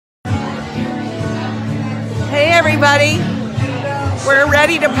everybody. We're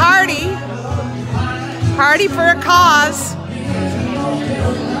ready to party. Party for a cause.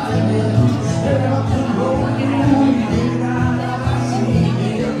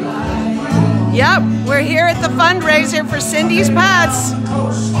 Yep, we're here at the fundraiser for Cindy's Pets.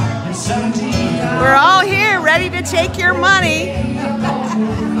 We're all here ready to take your money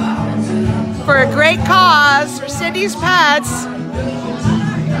for a great cause for Cindy's Pets.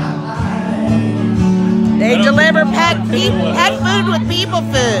 They deliver pet food with people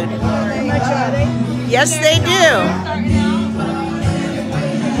food. Yes, they do.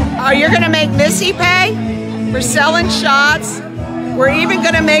 Oh, you're going to make Missy pay for selling shots. We're even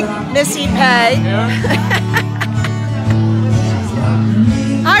going to make Missy pay.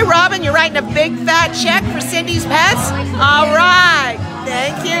 Hi, Robin. You're writing a big fat check for Cindy's Pets? All right.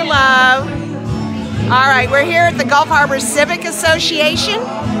 Thank you, love. All right. We're here at the Gulf Harbor Civic Association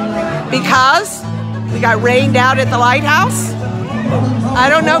because we got rained out at the lighthouse. I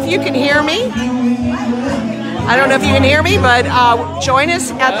don't know if you can hear me. But join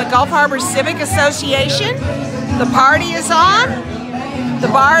us at the Gulf Harbor Civic Association. The party is on. The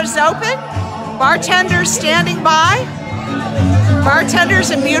bar is open. Bartenders standing by. Bartenders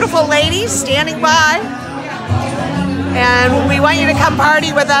and beautiful ladies standing by. And we want you to come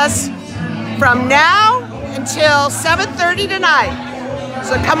party with us from now until 7:30 tonight.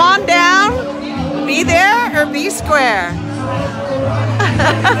 So come on down. Be there or be square.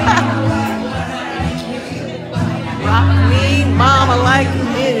 Rock me, mama, like a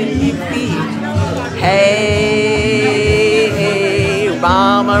minute feet. Hey,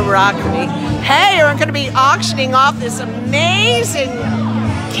 mama, rock me. Hey, we're going to be auctioning off this amazing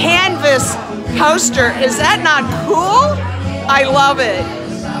canvas poster. Is that not cool? I love it.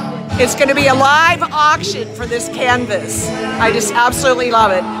 It's going to be a live auction for this canvas. I just absolutely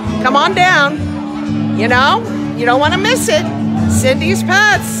love it. Come on down. You know, you don't want to miss it. Cindy's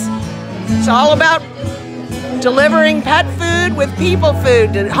Pets. It's all about delivering pet food with people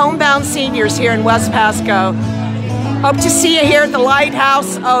food to homebound seniors here in West Pasco. Hope to see you here at the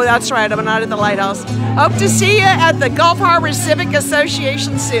lighthouse. Oh, that's right, I'm not at the lighthouse. Hope to see you at the Gulf Harbor Civic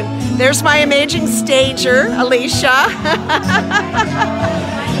Association soon. There's my amazing stager, Alicia.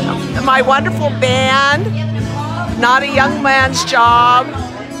 My wonderful band, Not a Young Man's Job.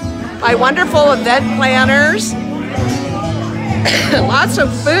 My wonderful event planners. Lots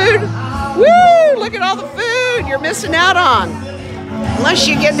of food. Woo! Look at all the food you're missing out on. Unless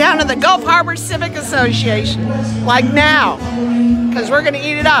you get down to the Gulf Harbor Civic Association, like now, because we're going to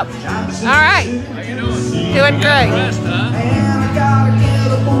eat it up. All right. Doing great.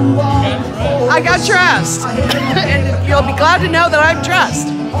 I got dressed. And you'll be glad to know that I'm dressed.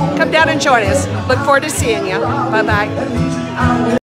 Come down and join us. Look forward to seeing you. Bye-bye.